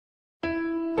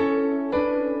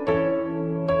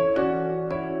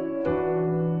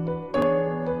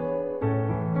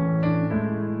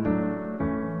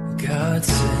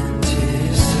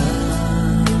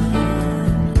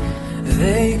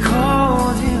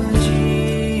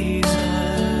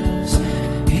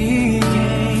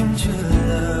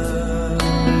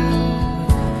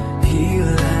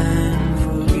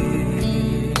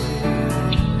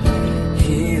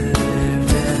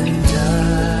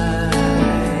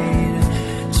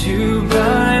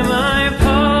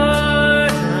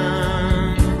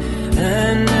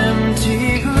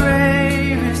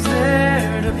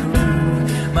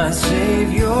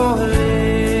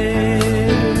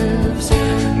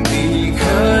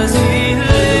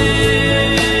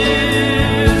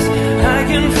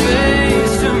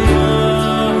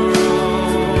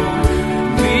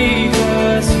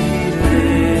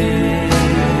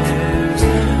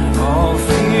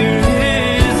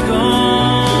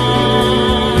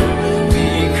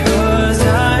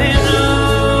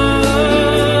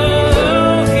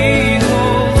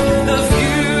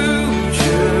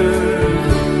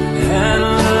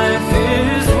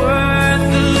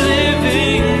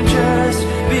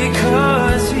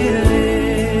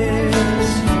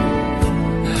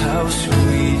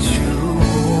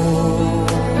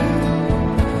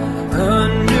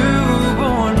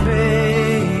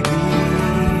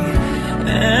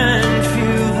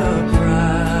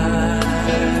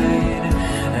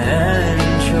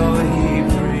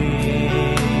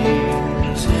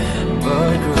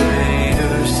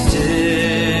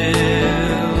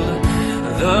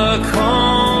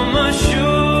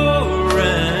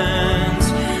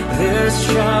this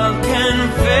child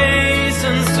can face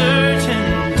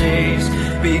uncertain days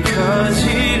because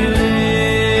he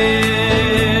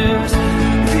lives,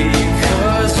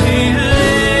 because he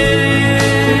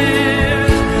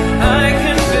lives. I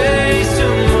can face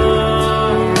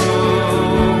tomorrow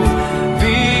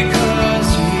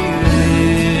because he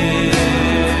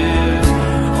lives.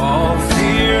 All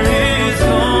fear is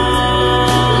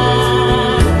gone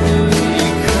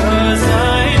because I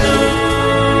know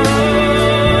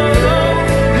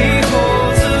he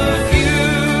holds a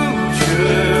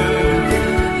future,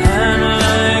 and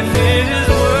life is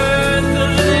worth the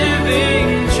living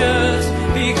just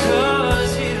because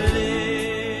he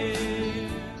lives.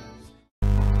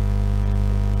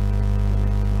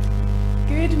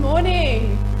 Good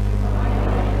morning.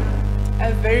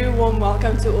 A very warm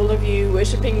welcome to all of you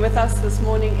worshiping with us this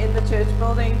morning in the church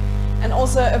building, and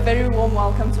also a very warm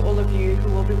welcome to all of you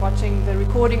who will be watching the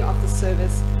recording of the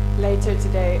service later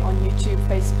today on YouTube,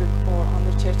 Facebook, or on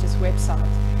the church's website.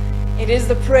 It is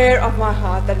the prayer of my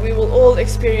heart that we will all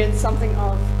experience something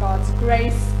of God's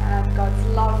grace and God's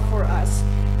love for us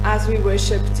as we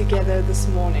worship together this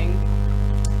morning.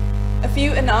 A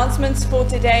few announcements for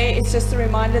today. It's just a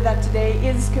reminder that today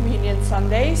is Communion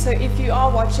Sunday, so if you are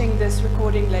watching this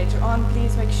recording later on,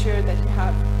 please make sure that you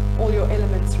have all your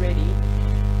elements ready.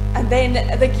 And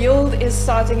then the Guild is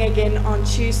starting again on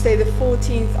Tuesday the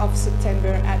 14th of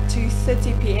September at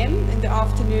 2:30 p.m. in the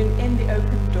afternoon in the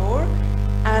open door,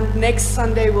 and next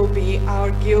Sunday will be our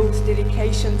Guild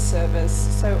dedication service,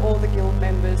 so all the Guild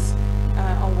members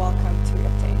are welcome to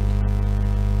attend.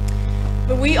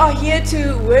 But we are here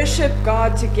to worship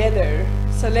God together,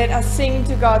 so let us sing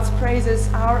to God's praises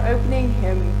our opening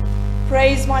hymn,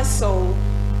 Praise My Soul,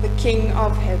 the King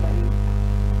of Heaven.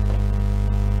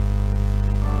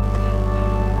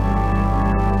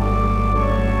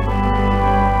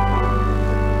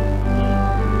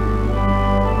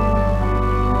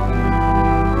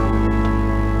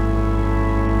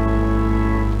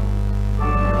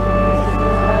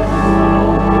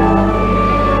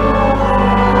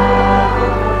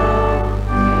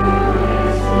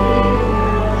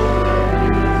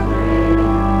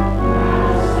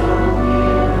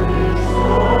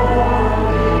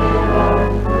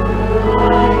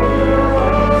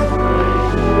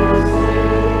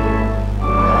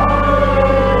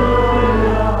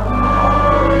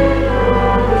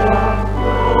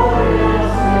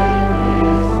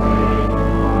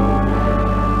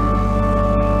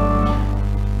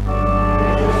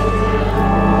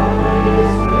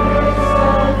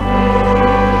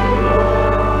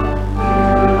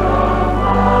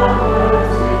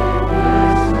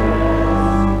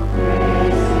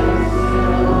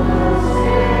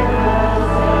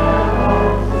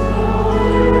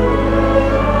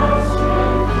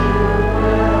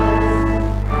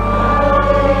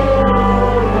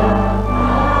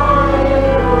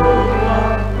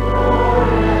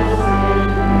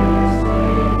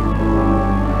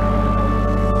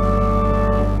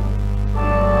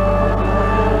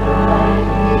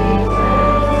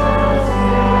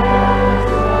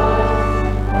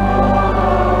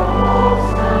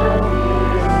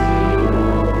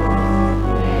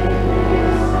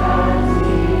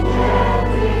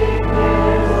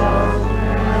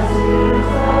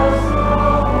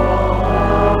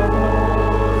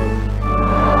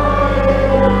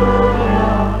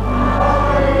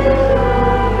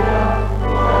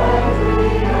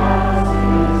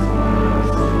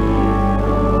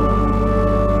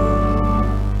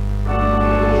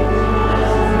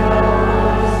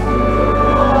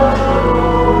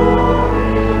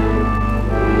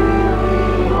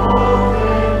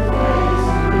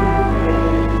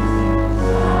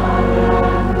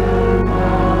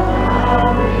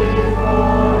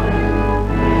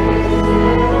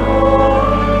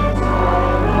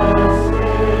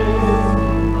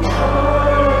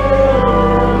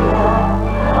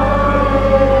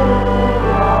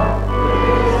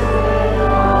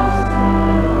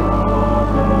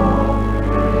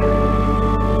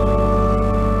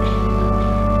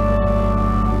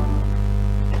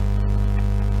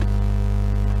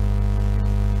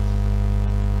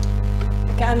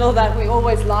 Candle that we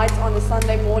always light on a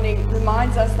Sunday morning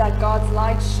reminds us that God's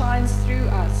light shines through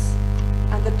us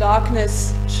and the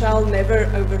darkness shall never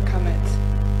overcome it.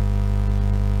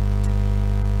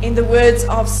 In the words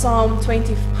of Psalm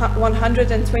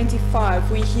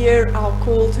 125, we hear our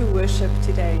call to worship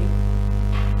today.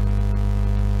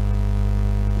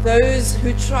 Those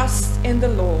who trust in the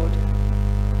Lord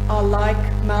are like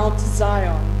Mount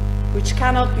Zion, which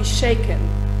cannot be shaken,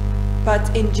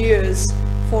 but endures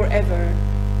forever.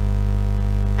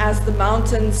 As the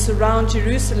mountains surround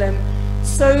Jerusalem,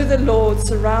 So the Lord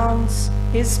surrounds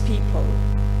his people,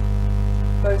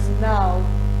 both now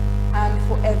and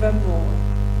forevermore.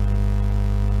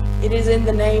 It is in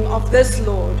the name of this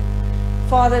Lord,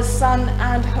 Father, Son,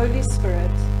 and Holy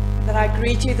Spirit, that I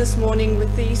greet you this morning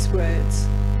with these words.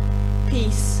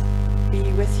 Peace be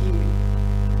with you.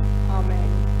 Amen.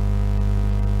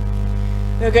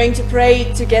 We're going to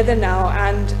pray together now,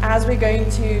 and as we're going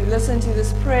to listen to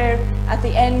this prayer, at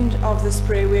the end of this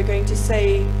prayer we're going to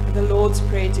say the Lord's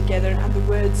Prayer together, and the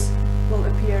words will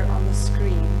appear on the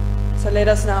screen. So let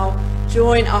us now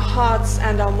join our hearts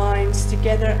and our minds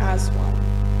together as one.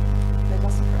 Let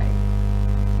us pray.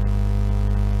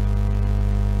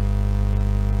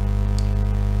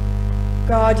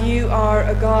 God, you are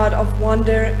a God of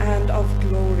wonder and of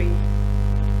glory.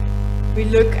 We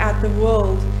look at the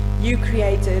world you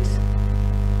created,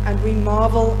 and we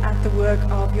marvel at the work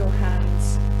of your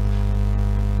hands.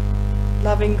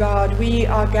 Loving God, we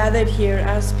are gathered here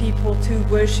as people to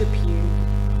worship you.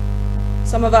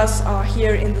 Some of us are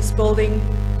here in this building,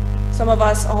 some of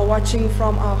us are watching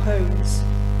from our homes,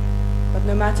 but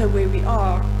no matter where we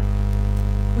are,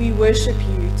 we worship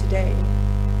you today.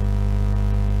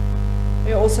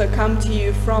 We also come to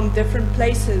you from different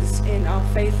places in our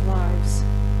faith lives.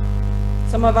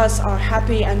 Some of us are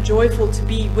happy and joyful to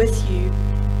be with you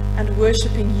and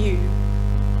worshiping you.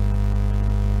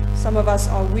 Some of us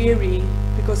are weary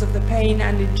because of the pain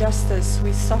and injustice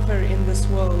we suffer in this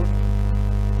world.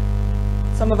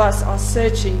 Some of us are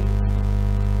searching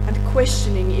and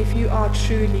questioning if you are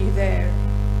truly there.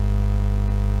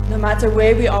 No matter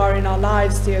where we are in our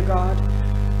lives, dear God,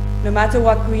 no matter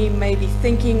what we may be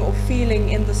thinking or feeling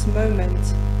in this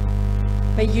moment,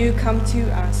 may you come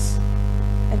to us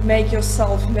and make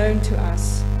yourself known to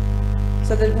us,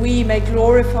 so that we may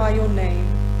glorify your name,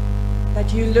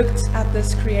 that you looked at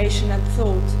this creation and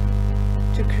thought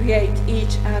to create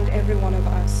each and every one of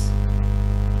us.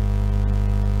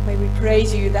 May we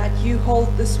praise you that you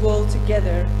hold this world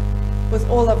together with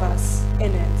all of us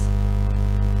in it.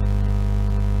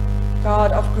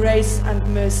 God of grace and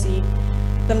mercy,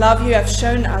 the love you have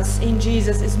shown us in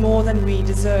Jesus is more than we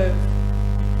deserve.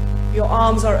 Your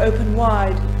arms are open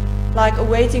wide, like a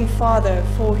waiting father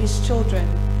for his children,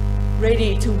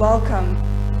 ready to welcome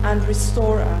and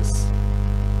restore us.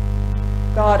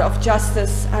 God of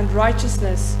justice and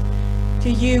righteousness, to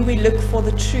you we look for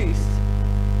the truth.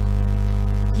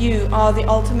 You are the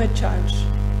ultimate judge.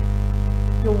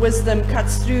 Your wisdom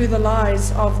cuts through the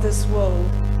lies of this world,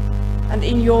 and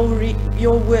in your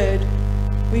word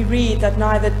we read that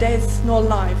neither death nor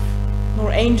life,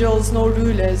 nor angels nor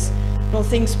rulers, nor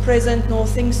things present nor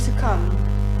things to come,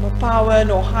 nor power,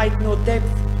 nor height, nor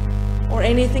depth, or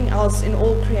anything else in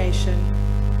all creation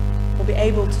will be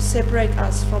able to separate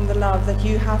us from the love that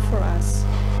you have for us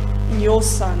in your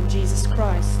Son, Jesus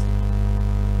Christ.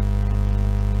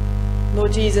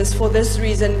 Lord Jesus, for this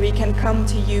reason we can come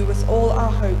to you with all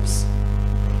our hopes,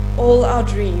 all our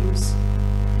dreams,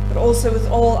 but also with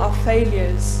all our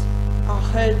failures, our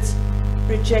hurt,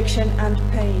 rejection, and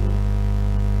pain.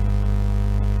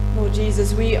 Lord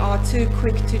Jesus, we are too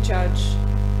quick to judge,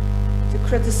 to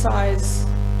criticize,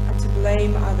 and to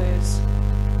blame others.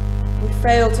 We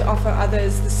fail to offer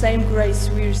others the same grace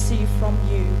we receive from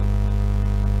you.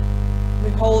 We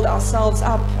hold ourselves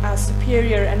up as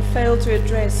superior and fail to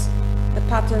address the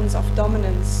patterns of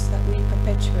dominance that we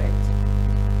perpetuate.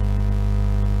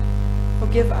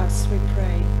 Forgive us, we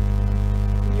pray,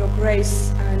 in your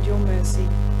grace and your mercy.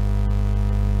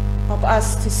 Help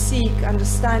us to seek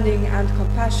understanding and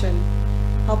compassion.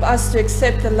 Help us to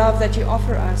accept the love that you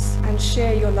offer us and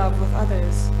share your love with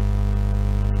others.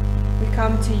 We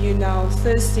come to you now,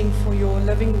 thirsting for your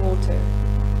living water.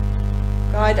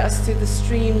 Guide us to the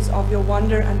streams of your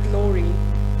wonder and glory,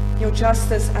 your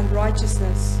justice and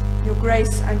righteousness, your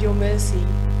grace and your mercy,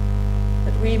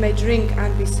 that we may drink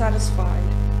and be satisfied,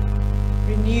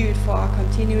 renewed for our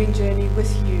continuing journey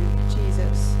with you,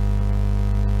 Jesus.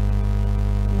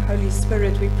 Holy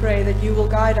Spirit, we pray that you will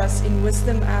guide us in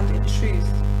wisdom and in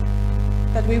truth,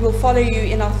 that we will follow you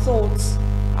in our thoughts,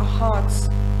 our hearts,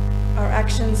 our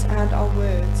actions, and our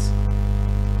words.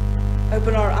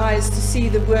 Open our eyes to see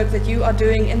the work that you are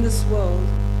doing in this world,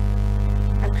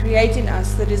 and create in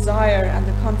us the desire and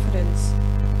the confidence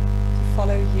to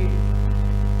follow you.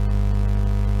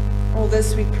 All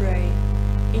this we pray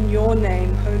in your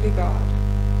name, Holy God,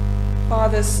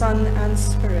 Father, Son, and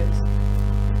Spirit.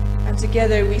 And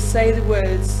together we say the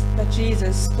words that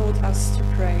Jesus taught us to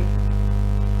pray.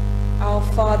 Our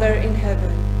Father in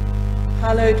heaven,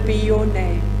 hallowed be your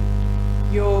name.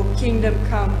 Your kingdom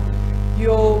come,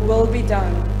 your will be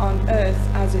done on earth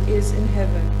as it is in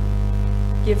heaven.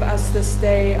 Give us this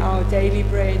day our daily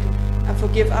bread, and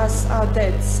forgive us our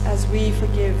debts as we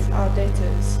forgive our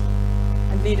debtors.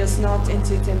 And lead us not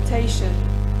into temptation,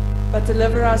 but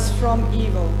deliver us from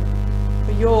evil.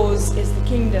 For yours is the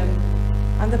kingdom,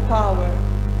 and the power,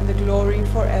 and the glory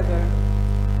forever.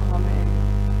 Amen.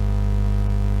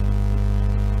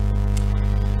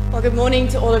 Well, good morning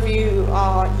to all of you who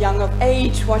are young of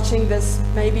age, watching this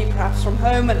maybe perhaps from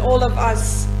home, and all of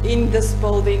us in this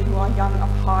building who are young of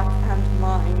heart and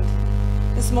mind.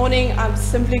 This morning I'm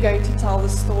simply going to tell the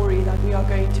story that we are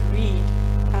going to read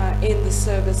in the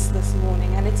service this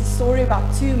morning, and it's a story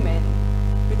about two men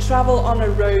who travel on a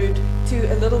road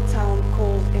to a little town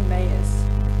called Emmaus,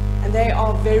 and they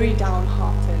are very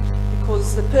downhearted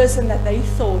because the person that they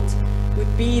thought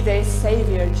would be their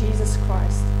savior, Jesus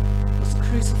Christ, was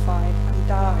crucified and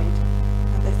died,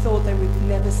 and they thought they would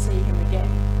never see him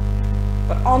again.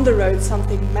 But on the road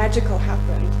something magical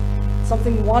happened,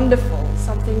 something wonderful,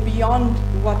 something beyond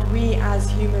what we as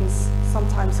humans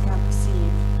sometimes can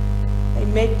perceive. They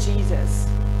met Jesus,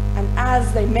 and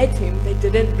as they met him, they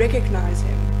didn't recognize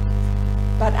him.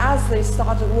 But as they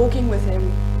started walking with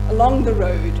him along the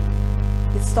road,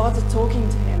 they started talking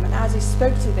to him, and as he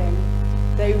spoke to them,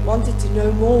 they wanted to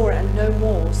know more and know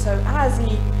more. So as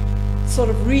he sort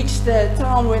of reached the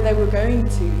town where they were going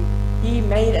to, he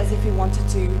made as if he wanted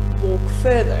to walk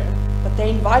further, but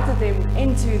they invited them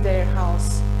into their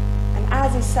house, and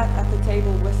as he sat at the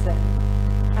table with them,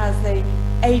 as they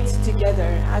ate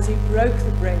together, as he broke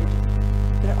the bread,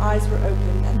 their eyes were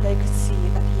opened and they could see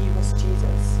that he was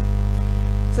Jesus.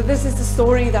 So this is the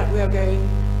story that we are going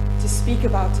to speak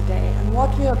about today, and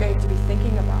what we are going to be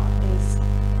thinking about is,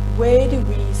 where do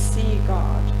we see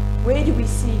God? Where do we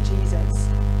see Jesus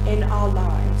in our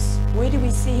lives? Where do we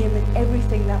see him in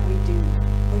everything that we do?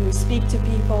 When we speak to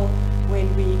people,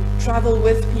 when we travel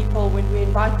with people, when we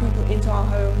invite people into our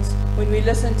homes, when we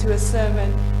listen to a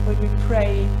sermon, when we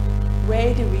pray,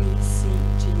 where do we see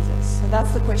Jesus? So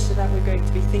that's the question that we're going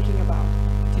to be thinking about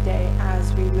today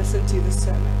as we listen to the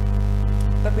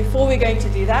sermon. But before we're going to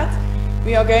do that,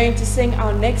 we are going to sing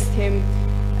our next hymn.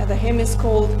 The hymn is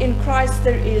called "In Christ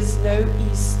There Is No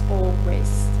East or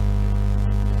West."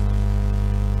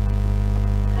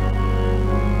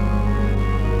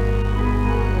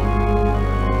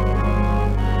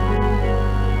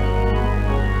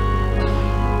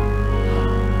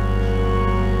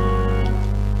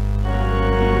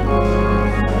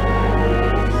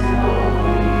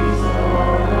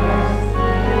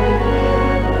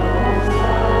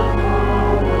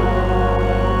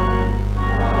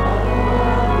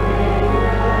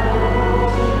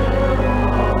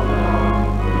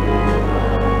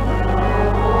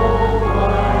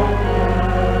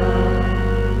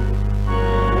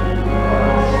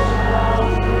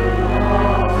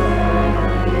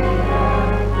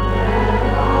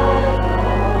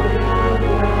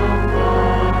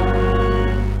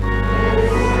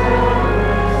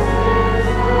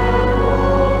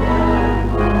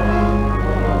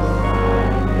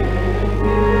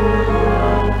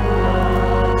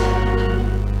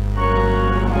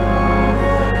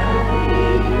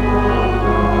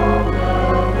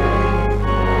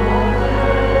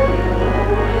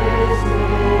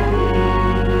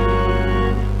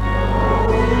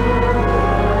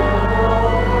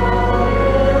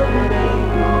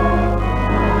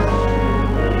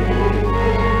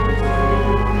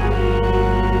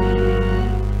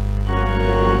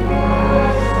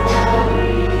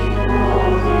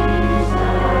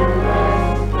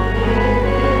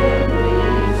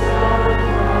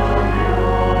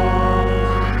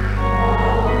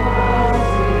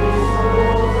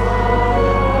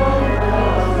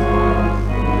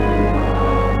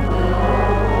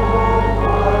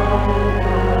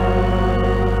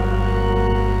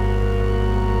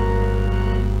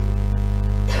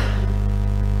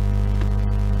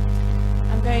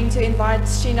 Invite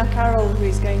Sheena Carroll, who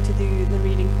is going to do the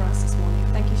reading for us this morning.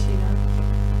 Thank you, Sheena.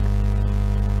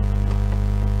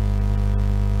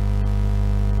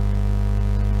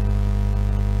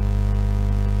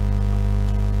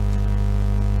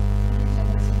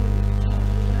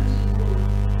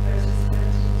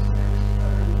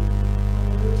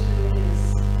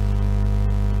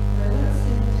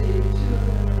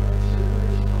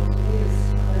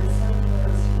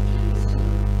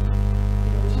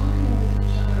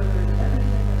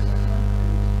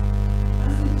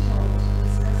 As we talked and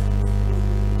discussed these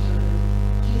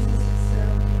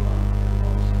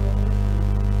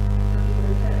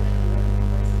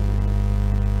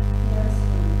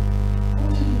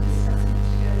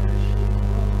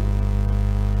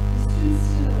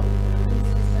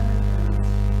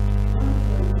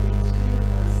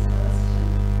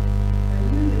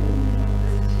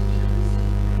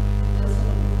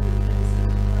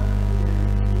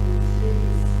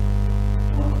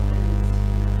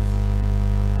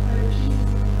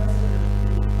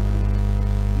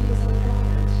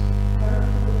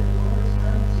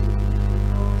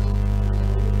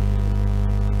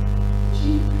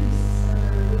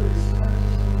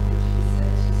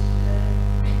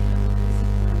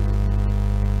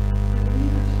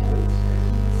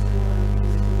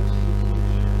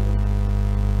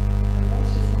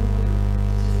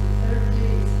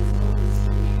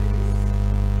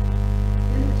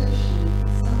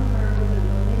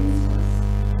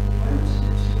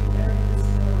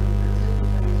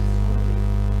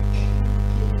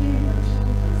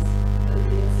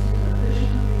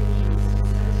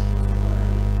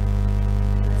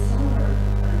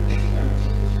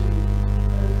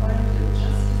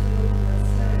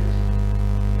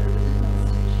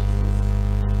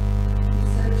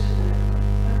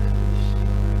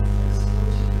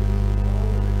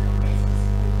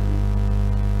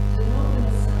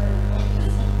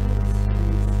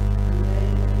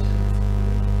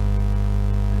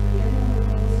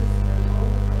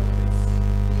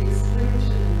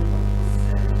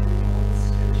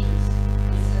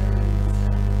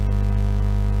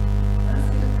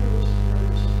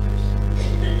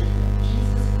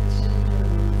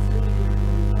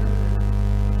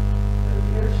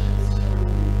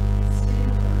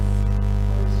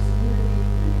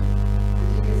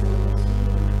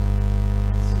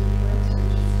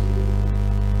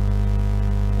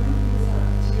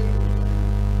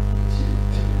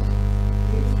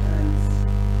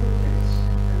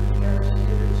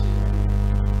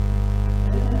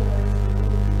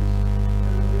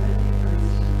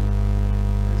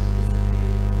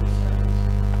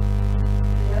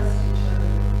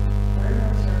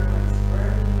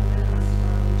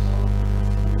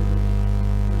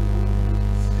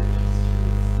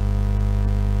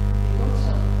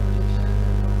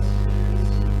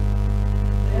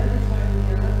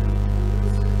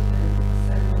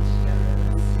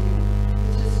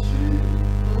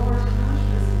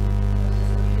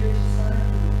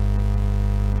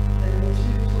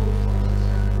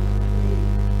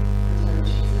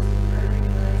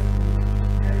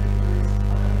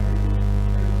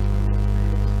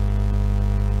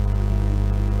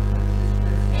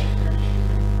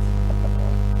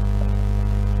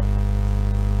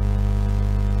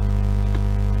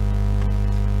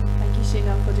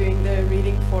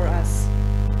reading for us.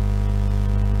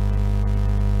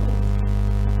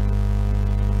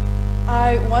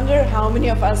 I wonder how many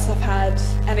of us have had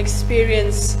an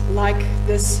experience like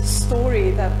this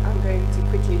story that I'm going to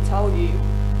quickly tell you.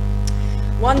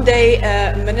 One day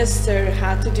a minister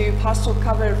had to do pastoral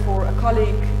cover for a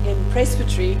colleague in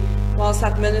presbytery whilst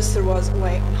that minister was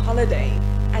away on holiday.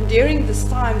 And during this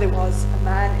time there was a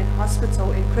man in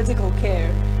hospital in critical care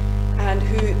and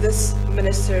who this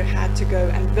minister had to go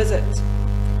and visit.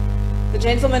 The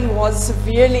gentleman was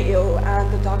severely ill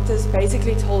and the doctors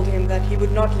basically told him that he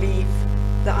would not leave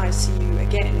the ICU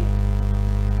again.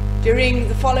 During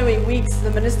the following weeks,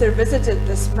 the minister visited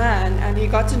this man and he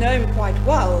got to know him quite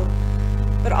well.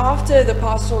 But after the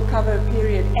pastoral cover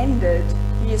period ended,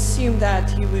 he assumed that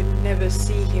he would never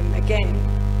see him again.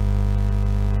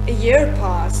 A year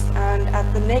passed, and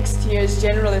at the next year's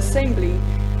General Assembly,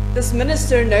 this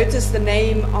minister noticed the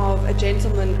name of a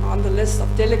gentleman on the list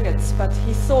of delegates, but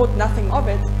he thought nothing of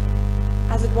it,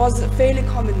 as it was a fairly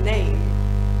common name.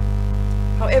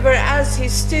 However, as he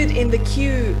stood in the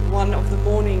queue one of the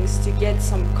mornings to get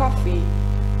some coffee,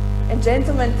 a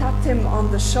gentleman tapped him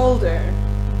on the shoulder,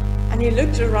 and he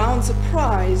looked around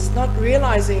surprised, not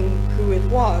realizing who it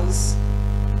was.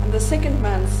 And the second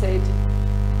man said,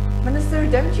 "Minister,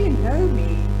 don't you know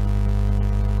me?"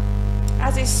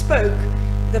 As he spoke,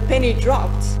 the penny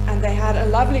dropped and they had a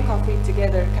lovely coffee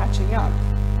together catching up.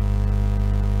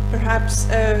 Perhaps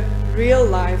a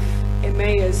real-life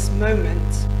Emmaus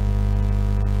moment.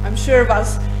 I'm sure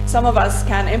some of us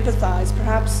can empathize,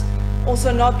 perhaps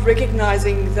also not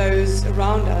recognizing those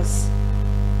around us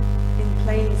in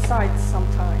plain sight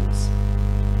sometimes.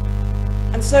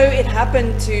 And so it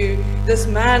happened to this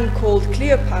man called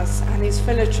Cleopas and his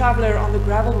fellow traveler on the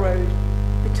gravel road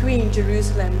between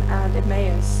Jerusalem and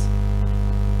Emmaus.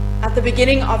 At the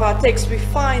beginning of our text, we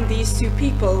find these two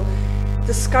people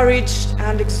discouraged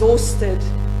and exhausted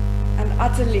and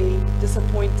utterly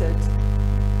disappointed.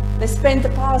 They spent the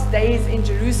past days in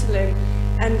Jerusalem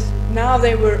and now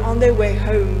they were on their way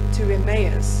home to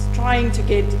Emmaus, trying to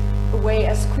get away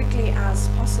as quickly as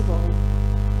possible.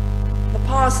 The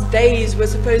past days were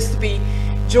supposed to be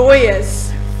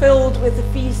joyous, filled with the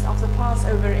feast of the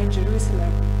Passover in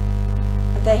Jerusalem.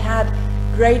 And they had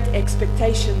great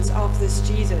expectations of this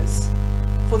Jesus,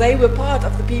 for they were part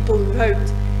of the people who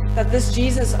hoped that this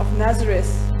Jesus of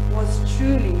Nazareth was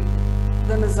truly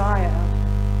the Messiah,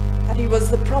 that he was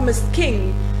the promised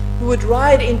king who would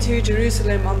ride into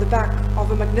Jerusalem on the back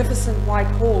of a magnificent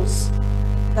white horse,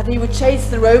 that he would chase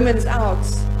the Romans out,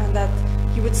 and that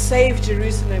he would save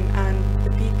Jerusalem and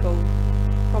the people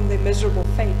from their miserable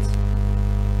fate.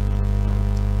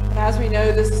 But as we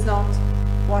know, this is not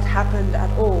what happened at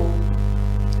all.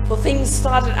 For things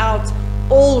started out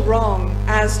all wrong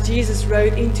as Jesus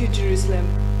rode into Jerusalem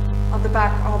on the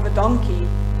back of a donkey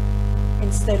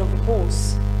instead of a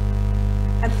horse.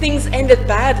 And things ended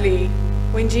badly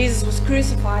when Jesus was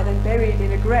crucified and buried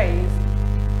in a grave.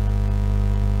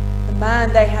 The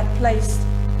man they had placed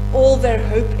all their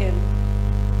hope in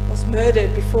was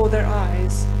murdered before their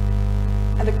eyes,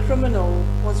 and a criminal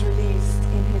was released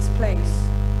in his place.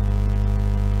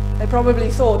 They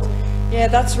probably thought, yeah,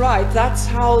 that's right, that's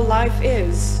how life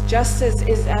is. Justice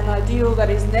is an ideal that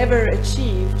is never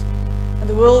achieved, and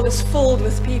the world is filled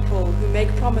with people who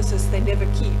make promises they never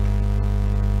keep.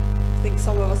 I think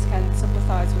some of us can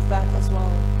sympathize with that as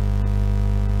well.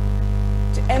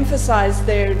 To emphasize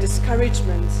their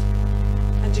discouragement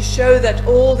and to show that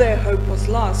all their hope was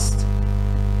lost,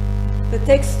 the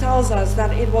text tells us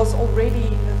that it was already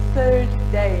the third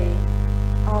day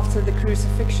after the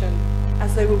crucifixion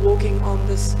as they were walking on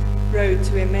this road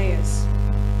to Emmaus.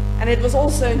 And it was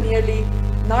also nearly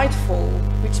nightfall,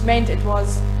 which meant it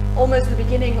was almost the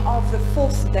beginning of the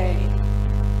fourth day.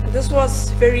 And this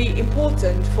was very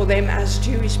important for them as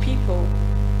Jewish people.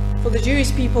 For the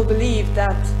Jewish people believed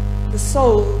that the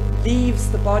soul leaves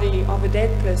the body of a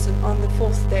dead person on the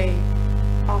fourth day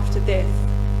after death.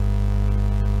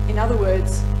 In other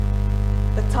words,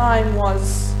 the time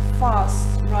was fast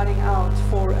running out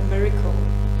for a miracle.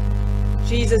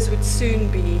 Jesus would soon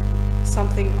be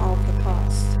something of the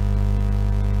past.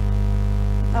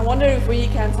 I wonder if we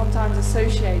can sometimes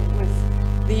associate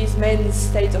with these men's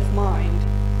state of mind.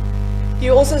 Do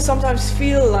you also sometimes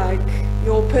feel like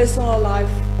your personal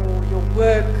life or your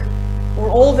work or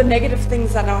all the negative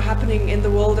things that are happening in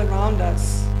the world around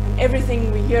us, and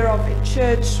everything we hear of in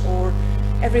church or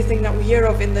everything that we hear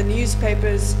of in the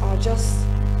newspapers are just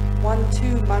one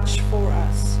too much for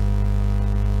us?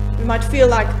 We might feel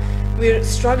like we're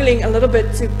struggling a little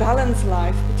bit to balance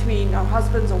life between our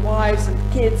husbands or wives and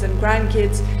kids and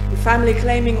grandkids and family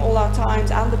claiming all our times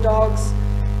and the dogs.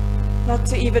 not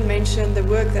to even mention the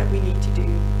work that we need to do.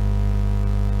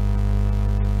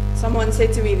 Someone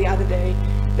said to me the other day,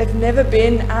 they've never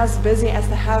been as busy as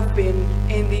they have been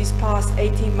in these past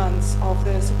 18 months of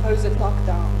the supposed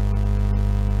lockdown.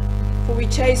 For we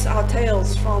chase our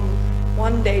tails from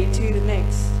one day to the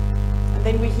next. And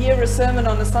then we hear a sermon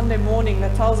on a Sunday morning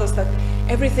that tells us that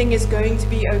everything is going to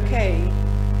be okay.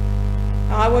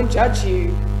 Now, I won't judge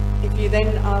you if you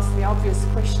then ask the obvious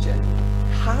question,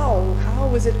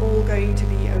 how is it all going to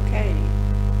be okay?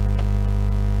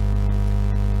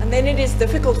 And then it is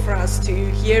difficult for us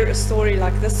to hear a story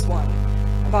like this one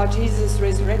about Jesus'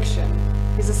 resurrection,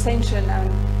 his ascension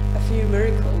and a few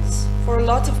miracles. For a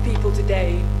lot of people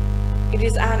today, it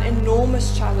is an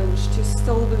enormous challenge to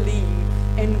still believe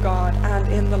in God and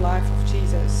in the life of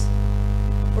Jesus.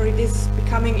 For it is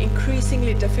becoming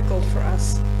increasingly difficult for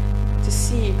us to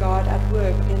see God at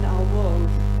work in our world,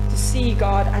 to see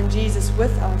God and Jesus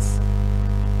with us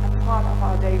and part of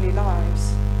our daily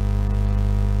lives.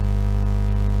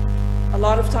 A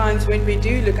lot of times when we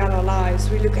do look at our lives,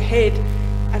 we look ahead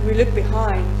and we look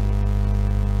behind,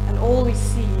 and all we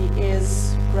see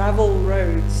is gravel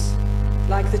roads,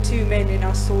 like the two men in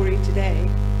our story today.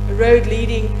 A road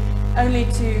leading only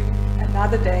to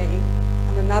another day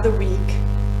and another week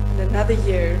and another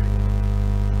year.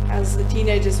 As the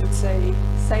teenagers would say,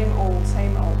 same old,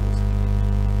 same old.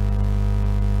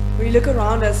 We look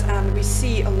around us and we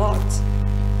see a lot,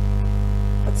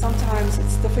 but sometimes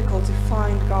it's difficult to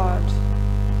find God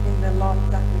in the lot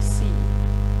that we see.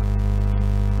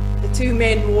 The two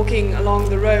men walking along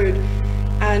the road,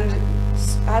 and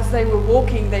as they were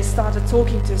walking, they started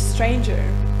talking to a stranger,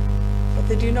 but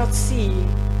they do not see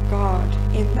God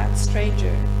in that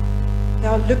stranger. They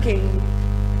are looking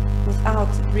without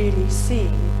really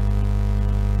seeing.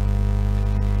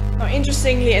 Now,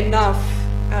 interestingly enough,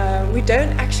 we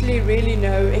don't actually really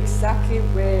know exactly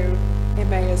where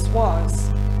Emmaus was.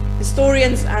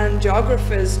 Historians and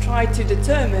geographers try to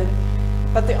determine,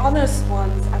 but the honest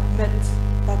ones admit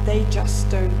that they just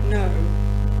don't know,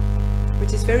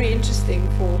 which is very interesting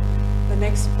for the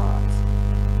next part.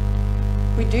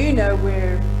 We do know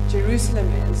where Jerusalem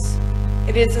is.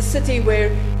 It is a city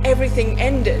where everything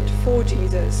ended for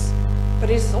Jesus, but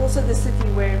it is also the city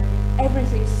where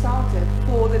everything started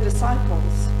for the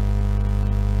disciples.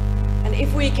 And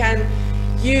if we can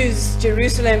use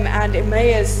Jerusalem and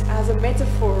Emmaus as a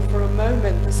metaphor for a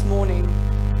moment this morning,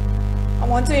 I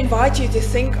want to invite you to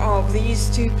think of these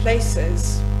two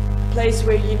places. A place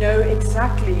where you know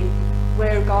exactly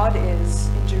where God is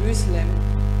in Jerusalem,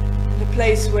 and a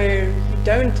place where you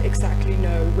don't exactly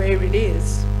know where it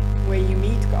is, where you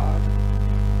meet God.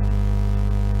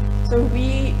 So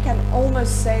we can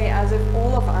almost say as if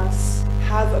all of us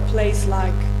have a place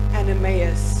like an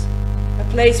Emmaus, a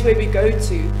place where we go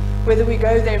to, whether we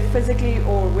go there physically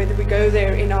or whether we go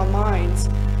there in our minds,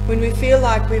 when we feel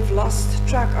like we've lost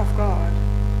track of God,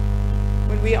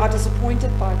 when we are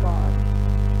disappointed by God,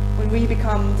 when we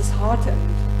become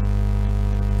disheartened.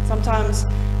 Sometimes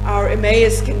our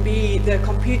Emmaus can be the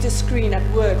computer screen at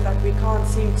work that we can't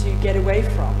seem to get away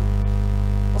from.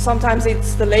 Or sometimes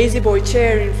it's the lazy boy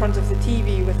chair in front of the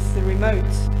TV with the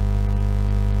remote.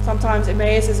 Sometimes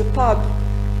Emmaus is a pub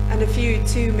and a few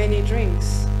too many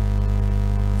drinks.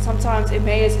 Sometimes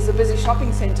Emmaus is a busy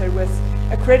shopping center with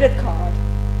a credit card.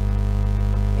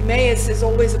 Emmaus is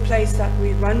always a place that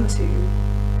we run to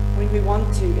when we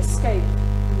want to escape,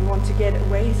 when we want to get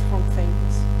away from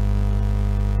things.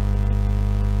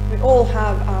 We all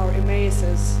have our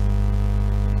Emmauses,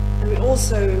 and we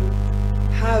also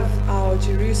have our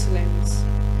Jerusalems.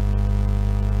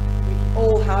 We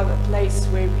all have a place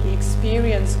where we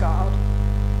experience God.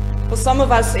 For some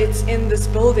of us, it's in this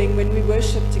building when we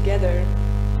worship together.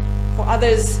 For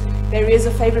others, there is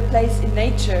a favorite place in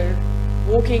nature,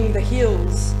 walking the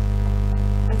hills.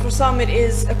 And for some, it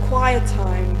is a quiet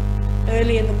time,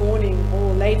 early in the morning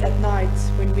or late at night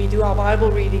when we do our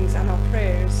Bible readings and our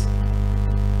prayers.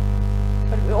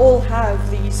 But we all have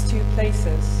these two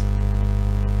places.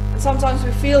 And sometimes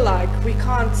we feel like we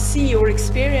can't see or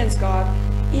experience God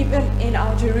even in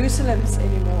our Jerusalems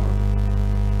anymore.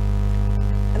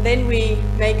 And then we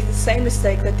make the same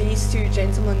mistake that these two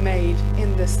gentlemen made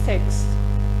in this text,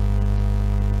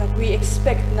 that we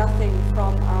expect nothing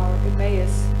from our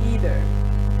Emmaus either.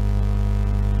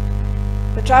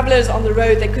 The travelers on the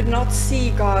road, they could not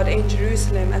see God in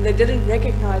Jerusalem, and they didn't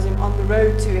recognize him on the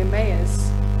road to Emmaus,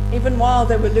 even while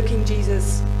they were looking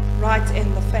Jesus right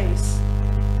in the face.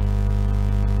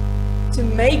 To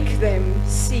make them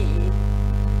see,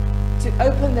 to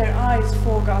open their eyes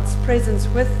for God's presence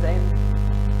with them,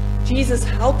 Jesus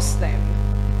helps them,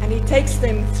 and he takes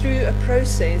them through a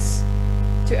process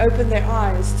to open their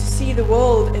eyes, to see the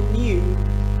world anew,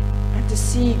 and to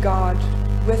see God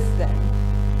with them.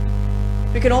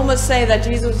 We can almost say that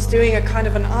Jesus was doing a kind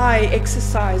of an eye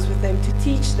exercise with them to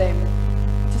teach them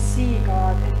to see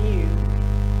God anew.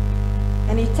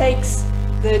 And he takes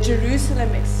the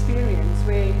Jerusalem experience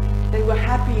where they were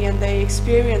happy and they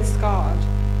experienced God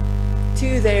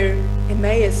to their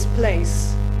Emmaus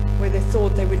place where they thought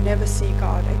they would never see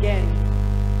God again.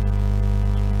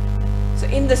 So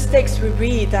in this text we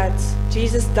read that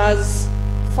Jesus does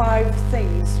 5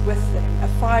 things with them, a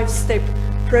 5-step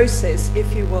process,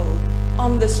 if you will,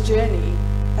 on this journey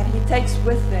that he takes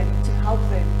with them to help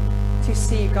them to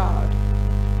see God.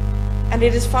 And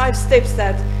it is 5 steps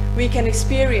that we can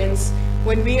experience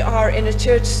when we are in a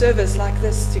church service like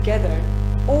this together,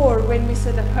 or when we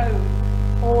sit at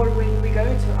home, or when we go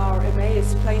to our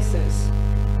Emmaus places.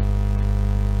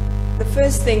 The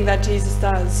first thing that Jesus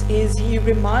does is he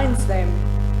reminds them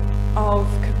of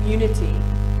community.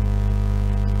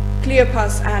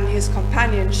 Cleopas and his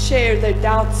companions share their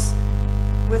doubts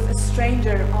with a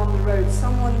stranger on the road,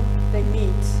 someone they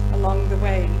meet along the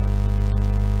way.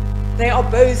 They are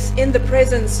both in the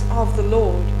presence of the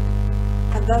Lord,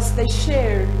 and thus they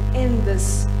share in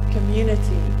this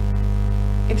community.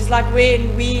 It is like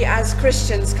when we as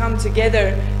Christians come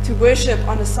together to worship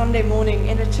on a Sunday morning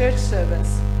in a church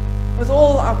service, with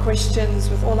all our questions,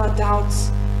 with all our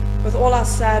doubts, with all our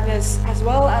sadness, as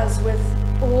well as with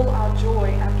all our joy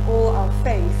and all our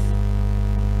faith.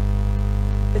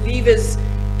 Believers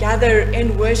gather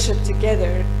in worship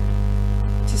together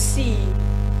to see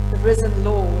the risen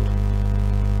Lord.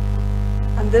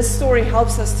 And this story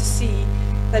helps us to see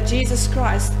that Jesus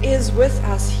Christ is with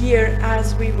us here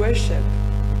as we worship.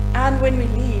 And when we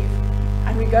leave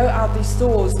and we go out these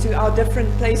doors to our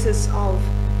different places of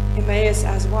Emmaus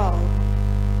as well.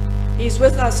 He's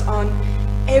with us on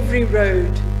every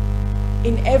road,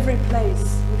 in every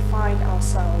place we find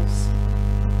ourselves.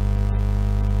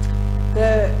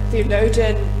 The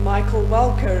theologian Michael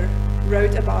Welker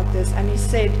wrote about this, and he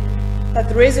said that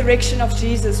the resurrection of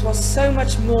Jesus was so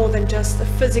much more than just a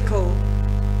physical,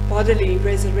 bodily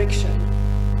resurrection.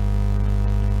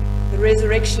 The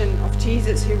resurrection of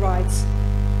Jesus, he writes,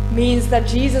 means that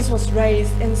Jesus was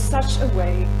raised in such a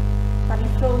way that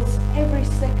he fills every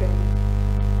second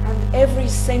and every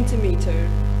centimeter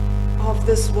of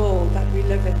this world that we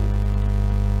live in.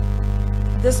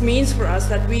 This means for us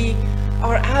that we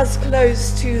are as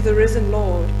close to the risen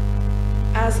Lord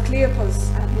as Cleopas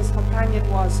and his companion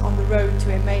was on the road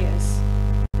to Emmaus.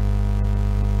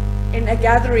 In a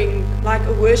gathering like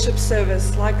a worship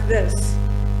service like this,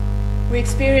 we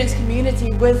experience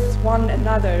community with one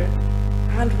another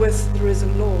and with the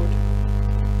risen Lord.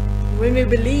 When we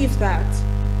believe that,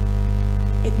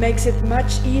 it makes it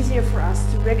much easier for us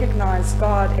to recognize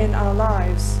God in our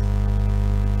lives.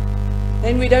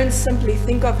 Then we don't simply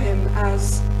think of him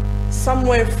as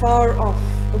somewhere far off,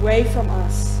 away from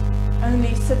us,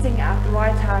 only sitting at the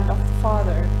right hand of the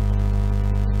Father,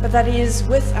 but that he is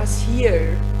with us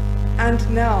here and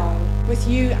now, with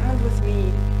you and with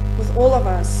me, with all of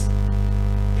us,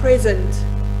 present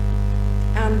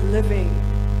and living.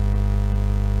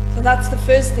 So that's the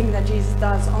first thing that Jesus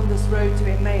does on this road to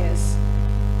Emmaus.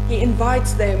 He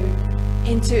invites them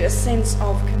into a sense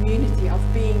of community, of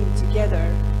being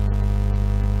together.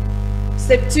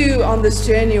 Step 2 on this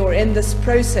journey, or in this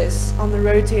process on the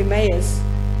road to Emmaus,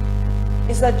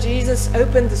 is that Jesus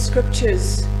opened the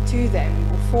scriptures to them,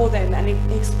 or for them, and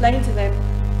he explained to them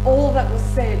all that was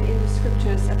said in the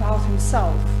scriptures about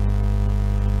himself.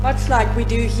 Much like we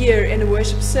do here in a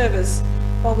worship service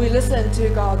while we listen to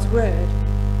God's word.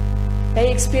 They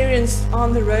experienced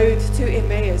on the road to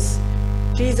Emmaus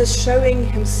Jesus showing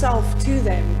himself to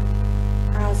them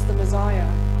as the Messiah.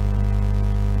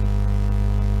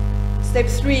 Step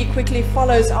 3 quickly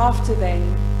follows after then,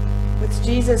 with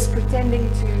Jesus pretending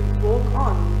to walk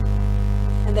on,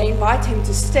 and they invite him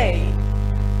to stay.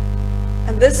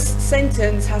 And this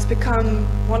sentence has become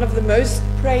one of the most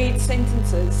prayed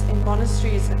sentences in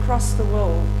monasteries across the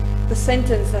world. The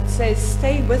sentence that says,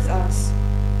 "Stay with us,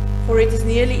 for it is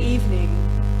nearly evening.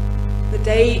 The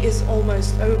day is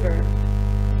almost over."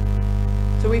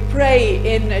 So we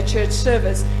pray in a church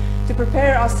service to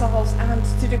prepare ourselves and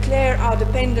to declare our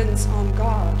dependence on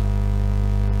God.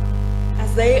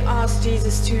 As they ask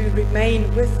Jesus to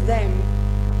remain with them,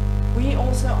 we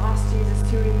also ask Jesus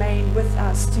to remain with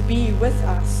us, to be with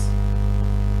us.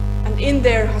 And in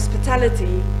their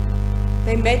hospitality,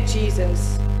 they met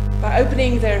Jesus. By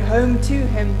opening their home to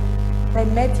him, they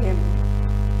met him.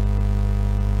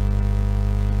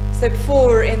 Step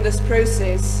 4 in this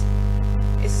process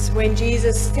is when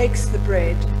Jesus takes the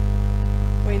bread,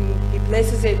 when he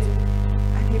blesses it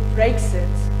and He breaks it.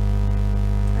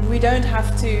 And we don't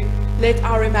have to let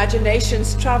our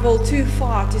imaginations travel too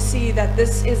far to see that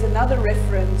this is another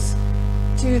reference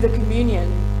to the communion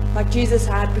like Jesus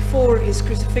had before his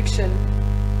crucifixion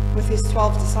with his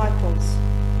 12 disciples.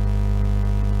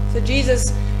 So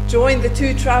Jesus joined the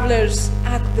two travelers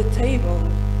at the table.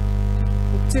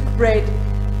 He took bread,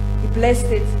 he blessed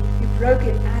it, he broke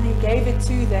it, and he gave it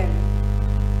to them.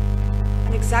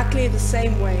 And exactly the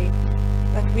same way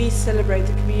that we celebrate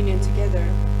the communion together.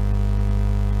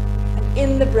 And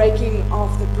in the breaking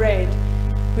of the bread,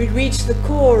 we reach the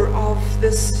core of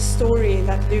this story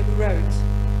that Luke wrote.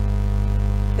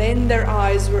 Then their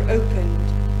eyes were opened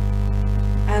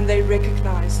and they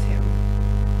recognized him.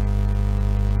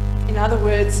 In other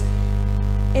words,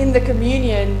 in the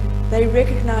communion, they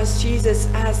recognized Jesus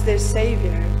as their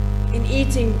Savior. In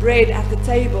eating bread at the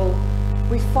table,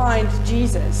 we find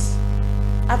Jesus.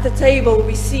 At the table,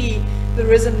 we see the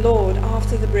risen Lord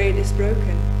after the bread is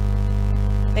broken.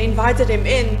 They invited him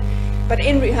in, but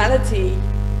in reality,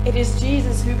 it is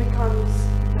Jesus who becomes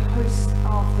the host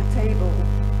of the table,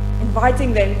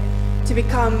 inviting them to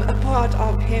become a part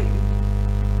of him.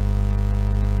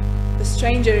 The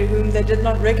stranger whom they did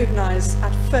not recognize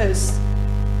at first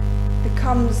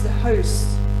becomes the host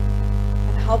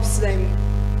and helps them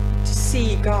to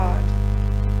see God,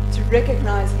 to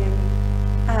recognize him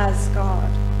as God.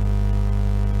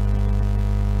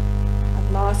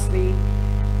 And lastly,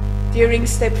 during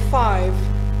step 5,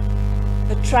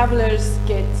 the travelers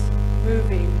get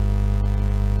moving.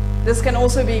 This can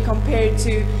also be compared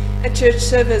to a church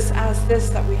service as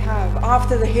this that we have.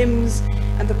 After the hymns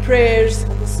and the prayers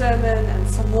and the sermon and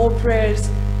some more prayers,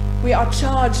 we are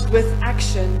charged with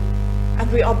action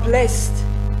and we are blessed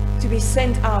to be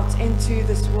sent out into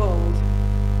this world.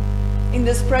 In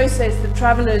this process, the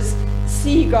travelers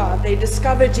see God, they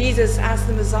discover Jesus as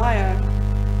the Messiah,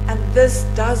 and this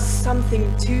does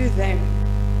something to them.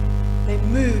 They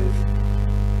move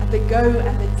and they go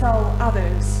and they tell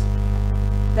others.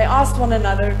 They asked one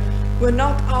another, were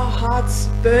not our hearts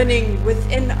burning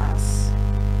within us?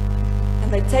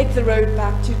 And they take the road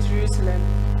back to Jerusalem.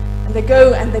 And they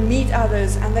go and they meet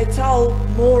others and they tell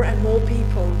more and more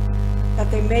people that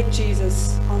they met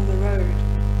Jesus on the road.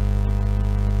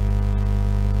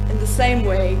 In the same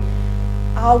way,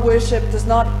 our worship does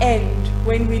not end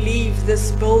when we leave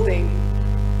this building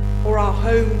or our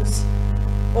homes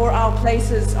or our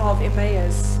places of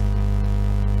Emmaus.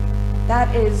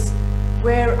 That is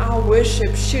where our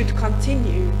worship should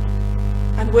continue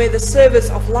and where the service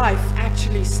of life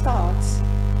actually starts.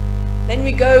 Then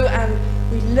we go and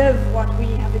we live what we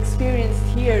have experienced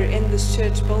here in this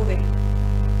church building.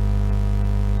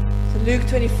 So Luke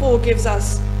 24 gives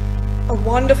us a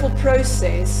wonderful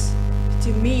process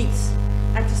to meet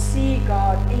and to see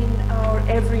God in our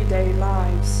everyday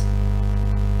lives,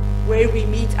 where we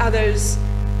meet others,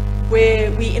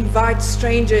 where we invite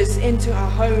strangers into our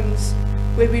homes,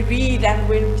 where we read and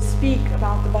when we speak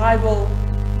about the Bible,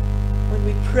 when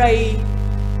we pray,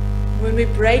 when we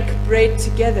break bread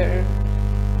together,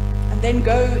 and then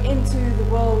go into the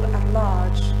world at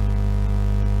large.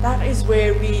 That is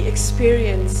where we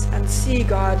experience and see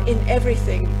God in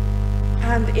everything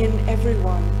and in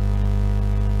everyone.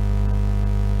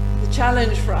 The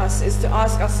challenge for us is to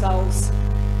ask ourselves,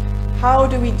 how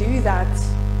do we do that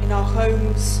in our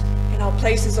homes, in our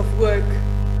places of work,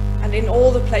 and in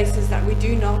all the places that we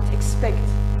do not expect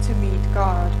to meet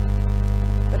God,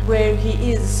 but where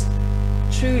he is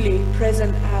truly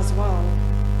present as well?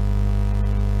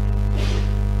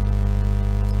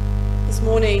 This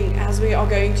morning, as we are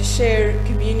going to share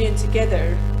communion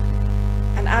together,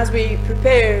 and as we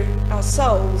prepare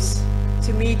ourselves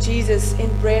to meet Jesus in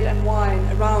bread and wine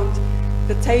around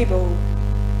the table,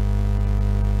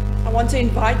 I want to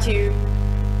invite you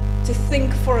to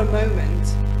think for a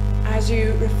moment as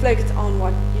you reflect on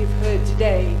what you've heard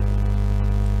today.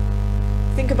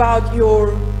 Think about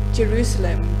your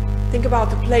Jerusalem. Think about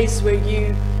the place where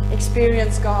you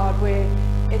experience God, where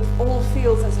it all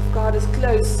feels as if God is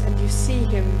close and you see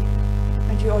him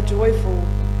and you are joyful.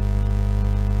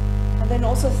 And then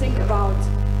also think about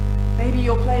maybe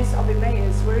your place of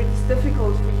Emmaus, where it is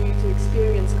difficult for you to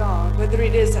experience God, whether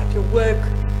it is at your work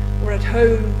or at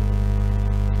home.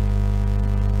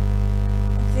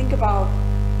 Think about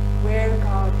where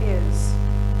God is.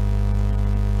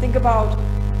 Think about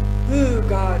who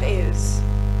God is.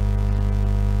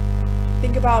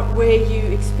 Think about where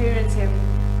you experience him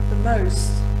the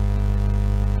most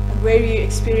and where you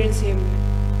experience him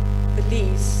the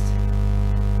least.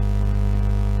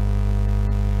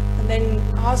 And then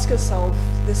ask yourself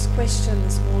this question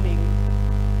this morning.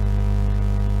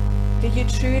 Do you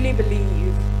truly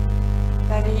believe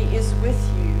that he is with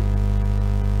you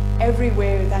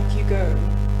everywhere that you go.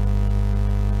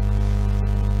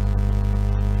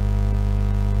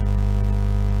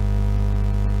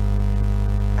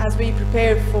 As we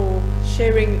prepare for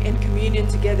sharing in communion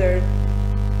together,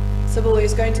 Sybil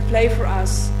is going to play for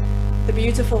us the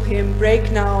beautiful hymn,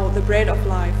 "Break Now the Bread of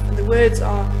Life." And the words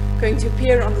are going to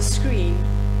appear on the screen.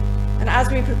 And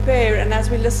as we prepare and as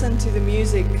we listen to the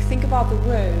music, think about the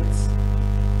words,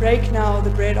 "Break now the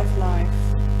bread of life."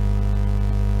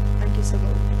 Thank you,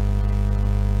 Sybil.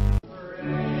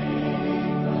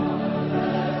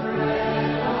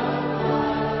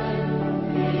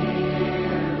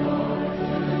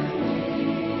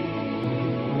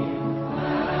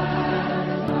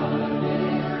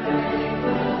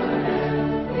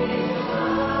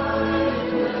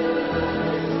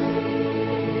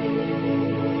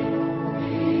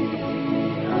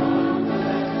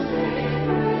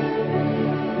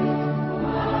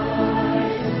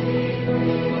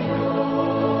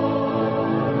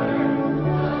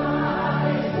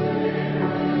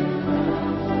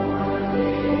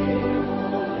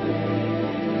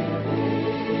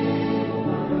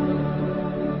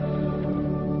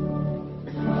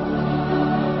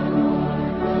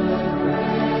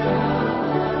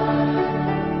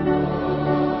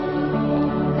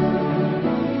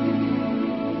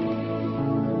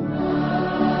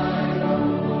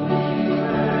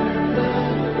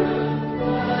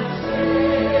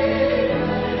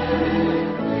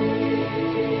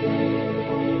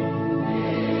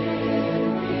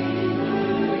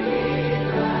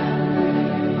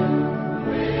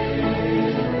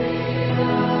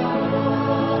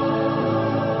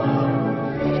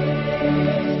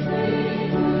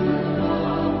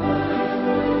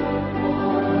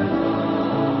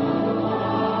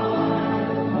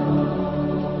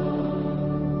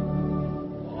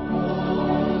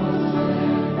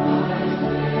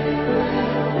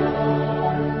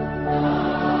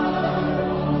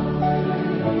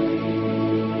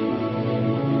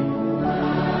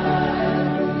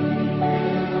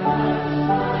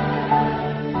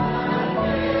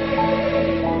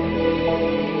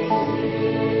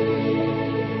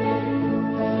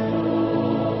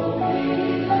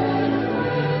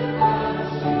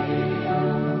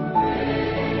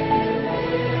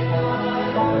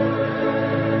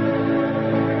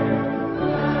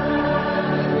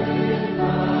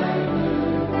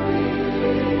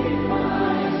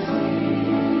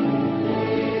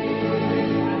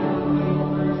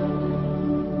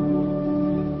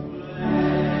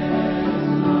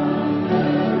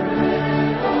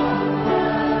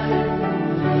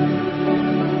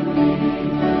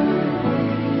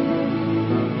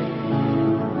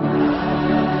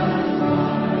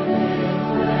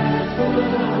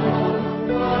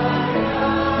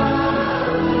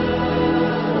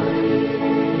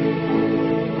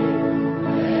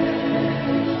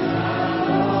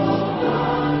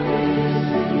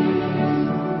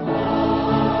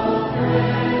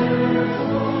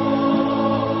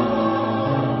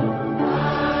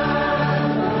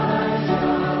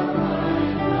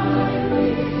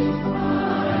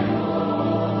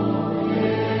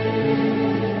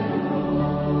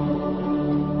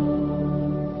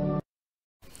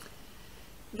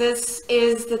 This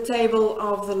is the table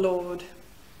of the Lord.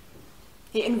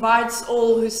 He invites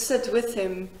all who sit with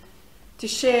him to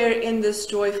share in this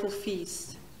joyful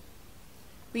feast.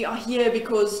 We are here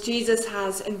because Jesus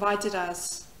has invited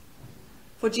us.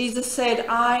 For Jesus said,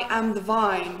 "I am the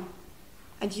vine,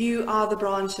 and you are the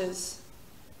branches.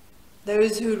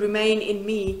 Those who remain in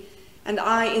me, and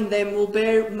I in them, will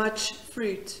bear much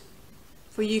fruit,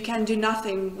 for you can do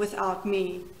nothing without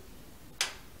me.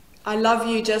 I love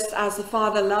you just as the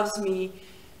Father loves me.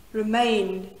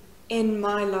 Remain in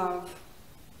my love.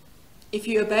 If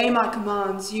you obey my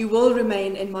commands, you will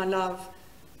remain in my love,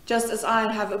 just as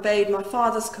I have obeyed my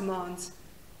Father's commands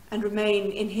and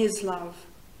remain in his love.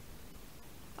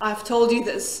 I have told you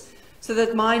this so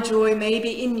that my joy may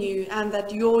be in you and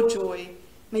that your joy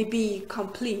may be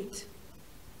complete.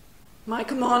 My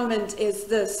commandment is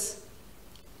this: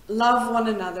 love one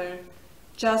another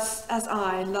just as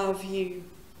I love you."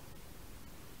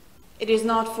 It is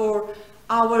not for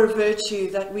our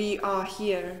virtue that we are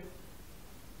here.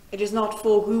 It is not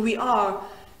for who we are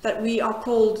that we are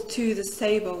called to this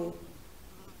table.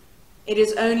 It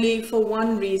is only for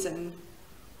one reason: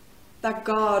 that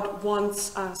God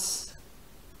wants us.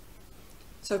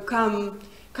 So come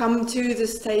to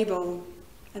this table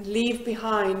and leave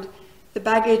behind the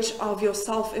baggage of your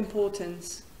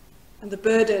self-importance and the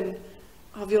burden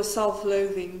of your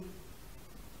self-loathing.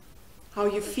 How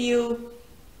you feel,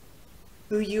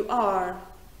 who you are,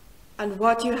 and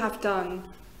what you have done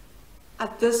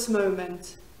at this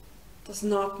moment does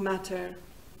not matter.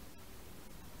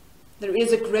 There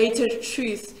is a greater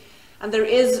truth, and there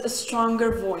is a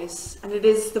stronger voice, and it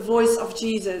is the voice of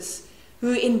Jesus,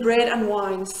 who in bread and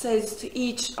wine says to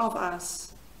each of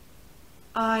us,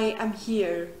 I am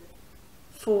here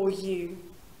for you.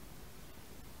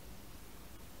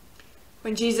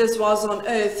 When Jesus was on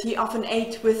earth, he often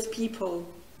ate with people.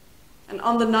 And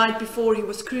on the night before he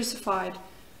was crucified,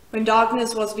 when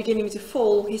darkness was beginning to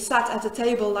fall, he sat at a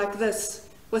table like this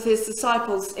with his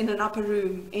disciples in an upper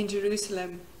room in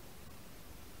Jerusalem.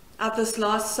 At this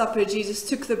Last Supper, Jesus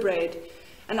took the bread,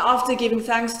 and after giving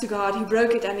thanks to God, he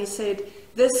broke it and he said,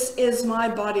 This is my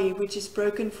body, which is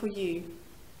broken for you.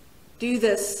 Do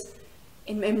this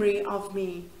in memory of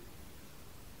me.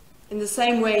 In the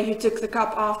same way, he took the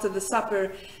cup after the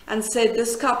supper and said,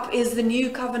 This cup is the new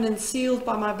covenant sealed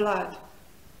by my blood.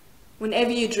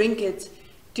 Whenever you drink it,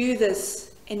 do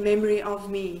this in memory of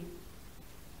me.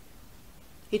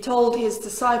 He told his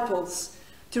disciples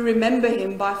to remember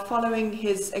him by following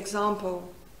his example.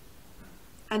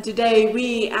 And today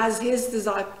we, as his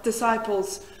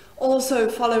disciples, also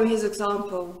follow his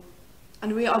example,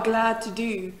 and we are glad to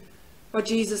do what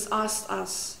Jesus asked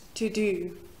us to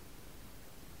do.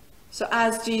 So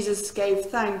as Jesus gave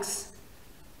thanks,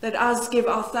 let us give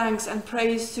our thanks and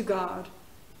praise to God.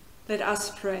 Let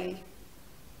us pray.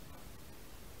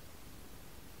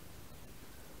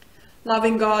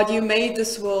 Loving God, you made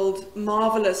this world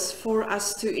marvelous for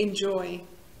us to enjoy.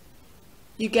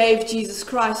 You gave Jesus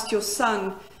Christ, your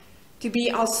Son, to be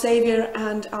our Savior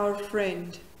and our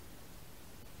friend.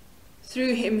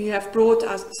 Through him you have brought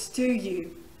us to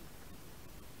you.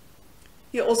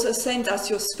 You also sent us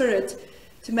your Spirit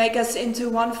to make us into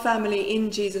one family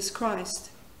in Jesus Christ.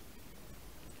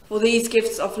 For these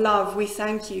gifts of love we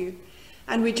thank you,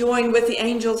 and we join with the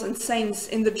angels and saints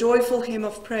in the joyful hymn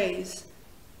of praise,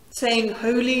 saying,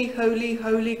 Holy, holy,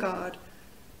 holy God,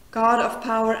 God of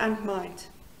power and might.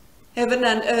 Heaven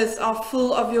and earth are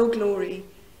full of your glory.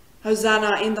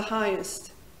 Hosanna in the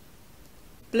highest.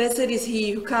 Blessed is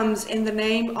he who comes in the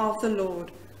name of the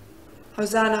Lord.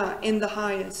 Hosanna in the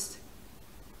highest.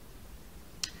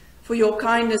 For your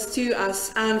kindness to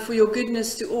us and for your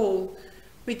goodness to all,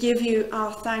 we give you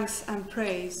our thanks and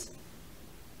praise.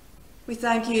 We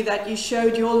thank you that you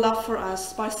showed your love for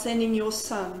us by sending your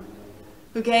Son,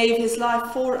 who gave his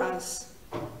life for us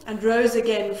and rose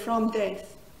again from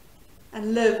death,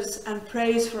 and lives and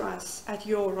prays for us at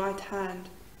your right hand.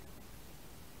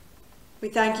 We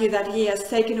thank you that he has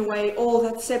taken away all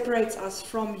that separates us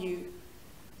from you,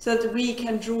 so that we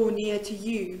can draw near to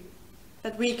you,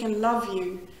 that we can love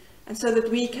you, and so that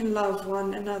we can love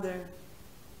one another.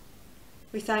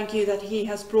 We thank you that he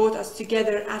has brought us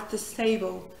together at this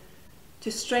table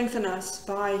to strengthen us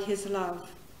by his love.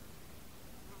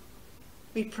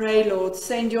 We pray, Lord,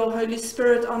 send your Holy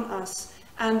Spirit on us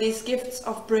and these gifts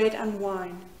of bread and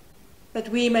wine, that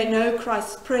we may know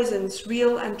Christ's presence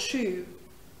real and true,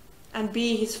 and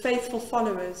be his faithful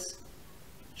followers,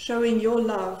 showing your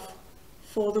love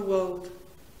for the world.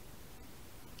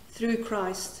 Through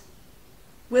Christ,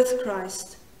 with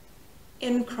Christ,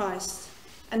 in Christ,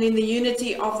 and in the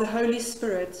unity of the Holy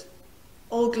Spirit,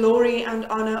 all glory and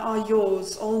honor are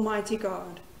yours, Almighty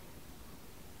God,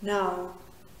 now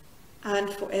and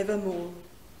forevermore.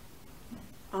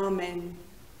 Amen.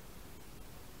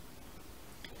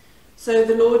 So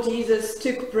the Lord Jesus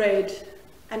took bread,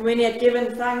 and when he had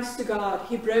given thanks to God,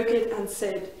 he broke it and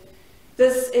said,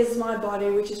 This is my body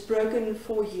which is broken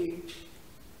for you.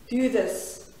 Do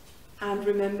this and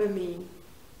remember me.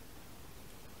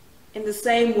 In the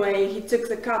same way, he took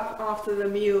the cup after the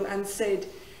meal and said,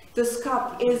 This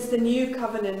cup is the new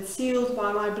covenant sealed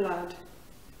by my blood.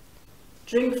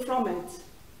 Drink from it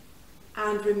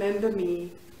and remember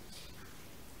me.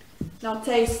 Now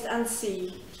taste and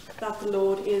see that the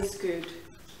Lord is good.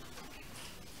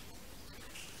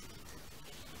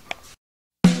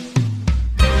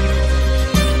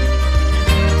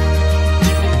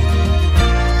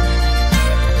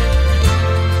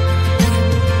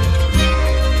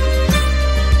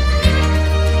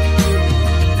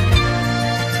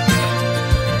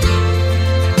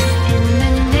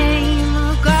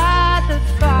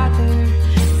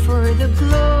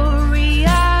 Glory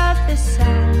of the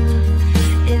Son,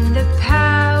 in the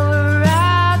power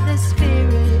of the Spirit.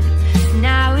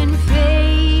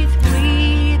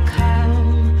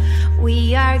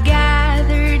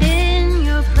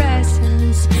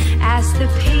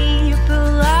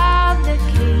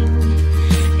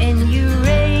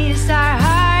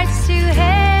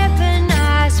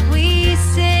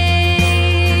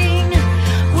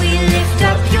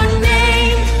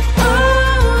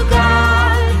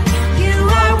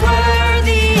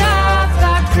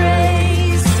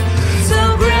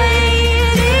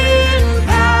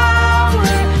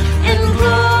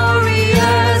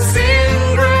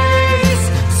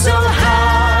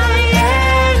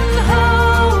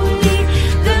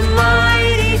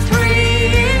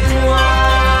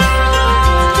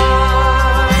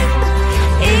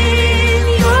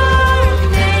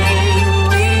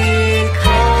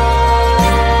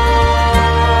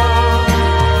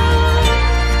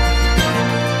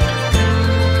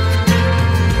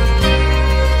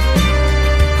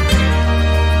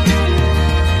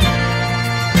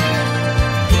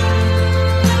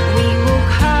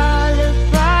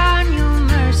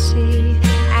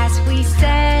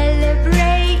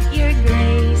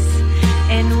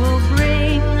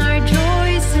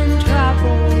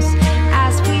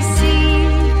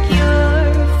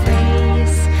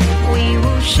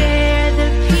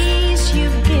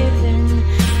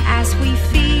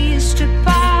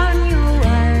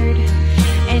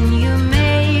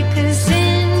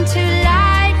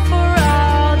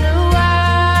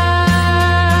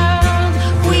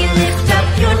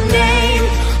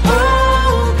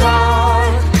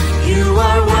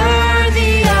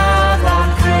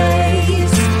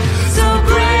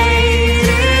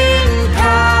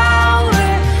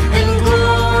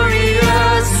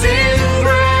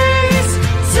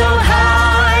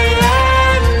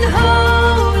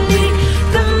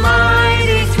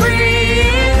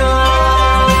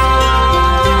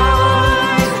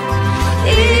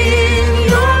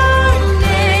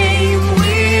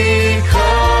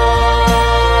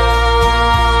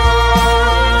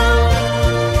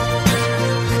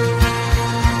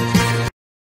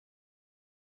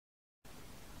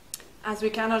 as we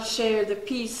cannot share the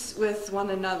peace with one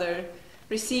another,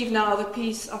 receive now the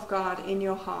peace of God in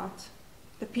your heart.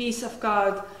 The peace of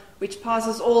God, which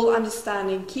passes all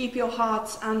understanding, keep your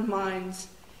hearts and minds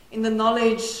in the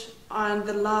knowledge and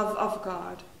the love of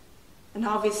God, and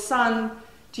of his Son,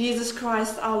 Jesus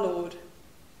Christ our Lord,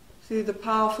 through the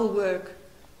powerful work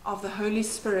of the Holy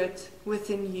Spirit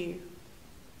within you.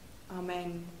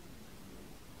 Amen.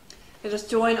 Let us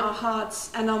join our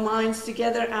hearts and our minds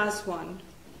together as one.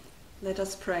 Let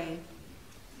us pray.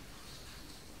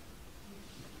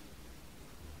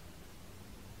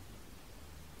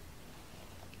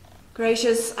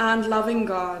 Gracious and loving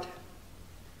God,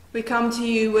 we come to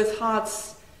you with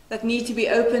hearts that need to be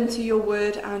open to your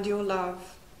word and your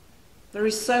love. There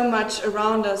is so much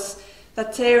around us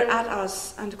that tear at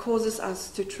us and causes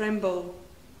us to tremble.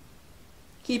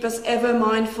 Keep us ever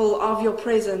mindful of your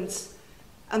presence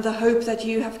and the hope that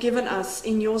you have given us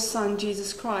in your Son,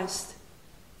 Jesus Christ,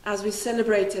 as we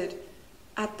celebrated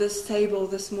at this table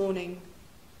this morning.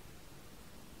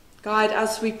 Guide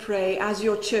us, we pray, as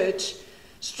your church,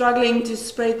 struggling to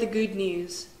spread the good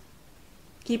news.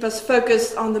 Keep us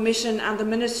focused on the mission and the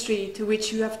ministry to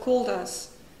which you have called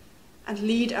us, and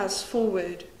lead us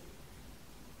forward.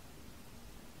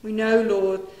 We know,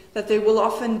 Lord, that there will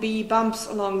often be bumps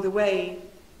along the way,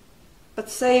 but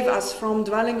save us from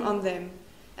dwelling on them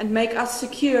and make us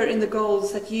secure in the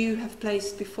goals that you have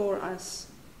placed before us.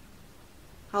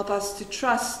 Help us to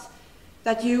trust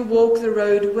that you walk the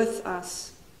road with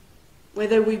us,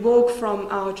 whether we walk from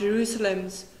our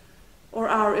Jerusalems or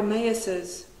our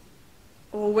Emmaus's,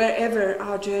 or wherever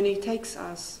our journey takes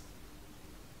us.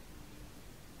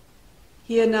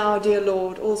 Hear now, dear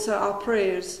Lord, also our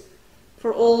prayers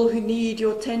for all who need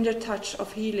your tender touch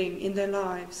of healing in their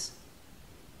lives,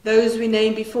 those we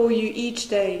name before you each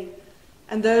day,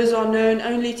 and those are known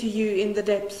only to you in the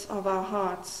depths of our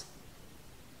hearts.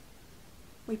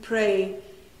 We pray,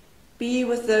 be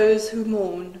with those who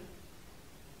mourn.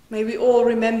 May we all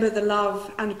remember the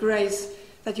love and grace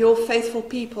that your faithful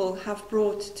people have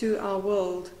brought to our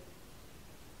world.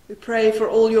 We pray for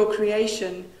all your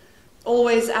creation,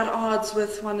 always at odds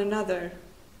with one another.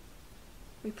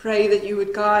 We pray that you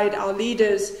would guide our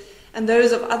leaders and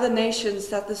those of other nations,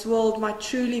 that this world might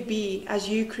truly be as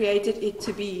you created it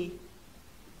to be,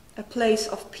 a place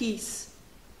of peace,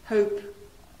 hope,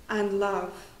 and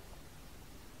love.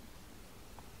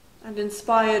 And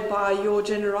inspired by your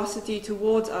generosity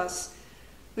towards us,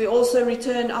 we also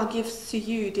return our gifts to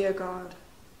you, dear God.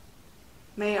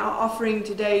 May our offering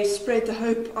today spread the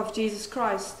hope of Jesus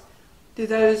Christ to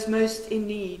those most in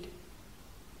need.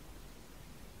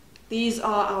 These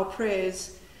are our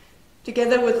prayers,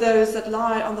 together with those that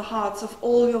lie on the hearts of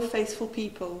all your faithful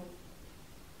people,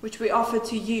 which we offer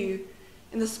to you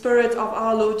in the Spirit of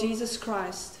our Lord Jesus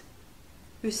Christ,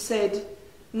 who said,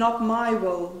 "Not my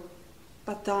will,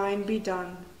 but thine be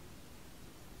done."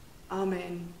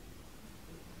 Amen.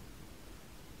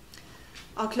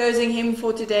 Our closing hymn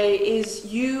for today is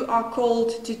 "You Are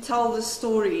Called to Tell the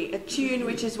Story," a tune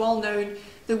which is well known.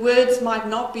 The words might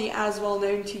not be as well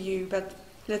known to you, but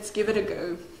let's give it a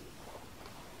go.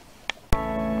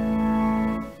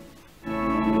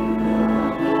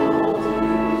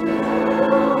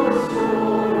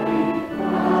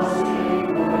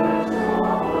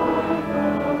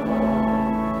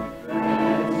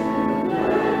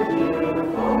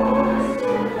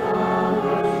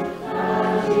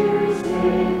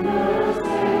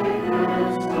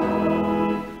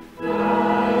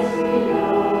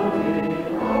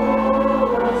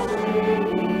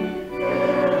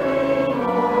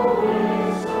 All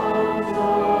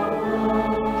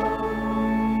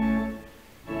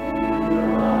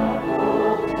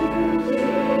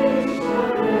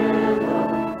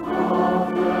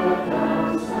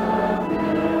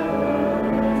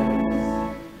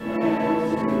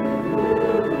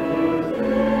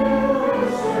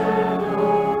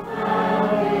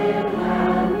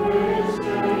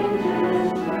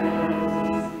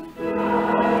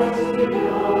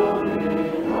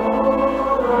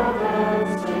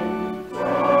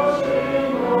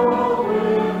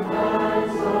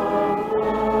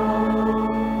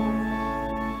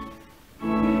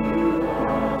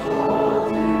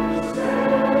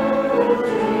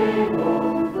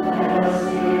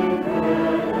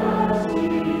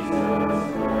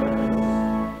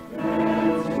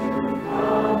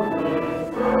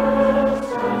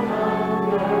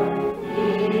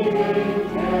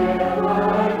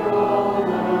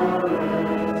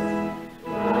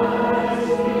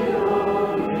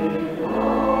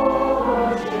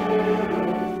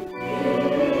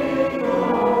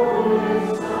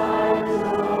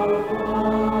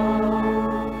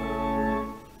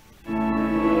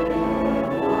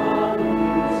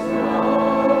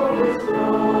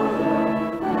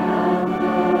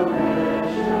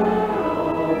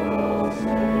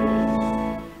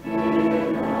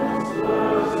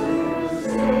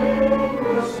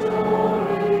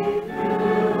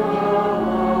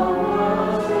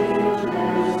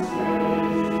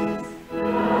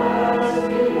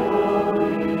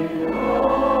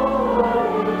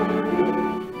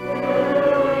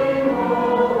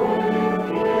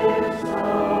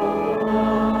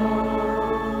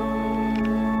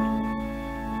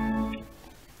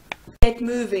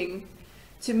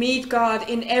to meet God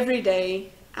in every day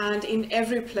and in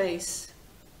every place,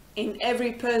 in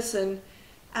every person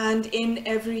and in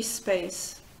every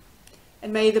space.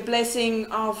 And may the blessing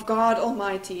of God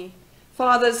Almighty,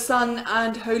 Father, Son,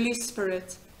 and Holy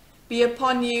Spirit be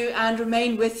upon you and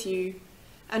remain with you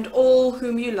and all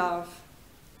whom you love,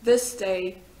 this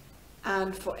day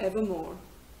and forevermore.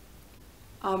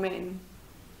 Amen.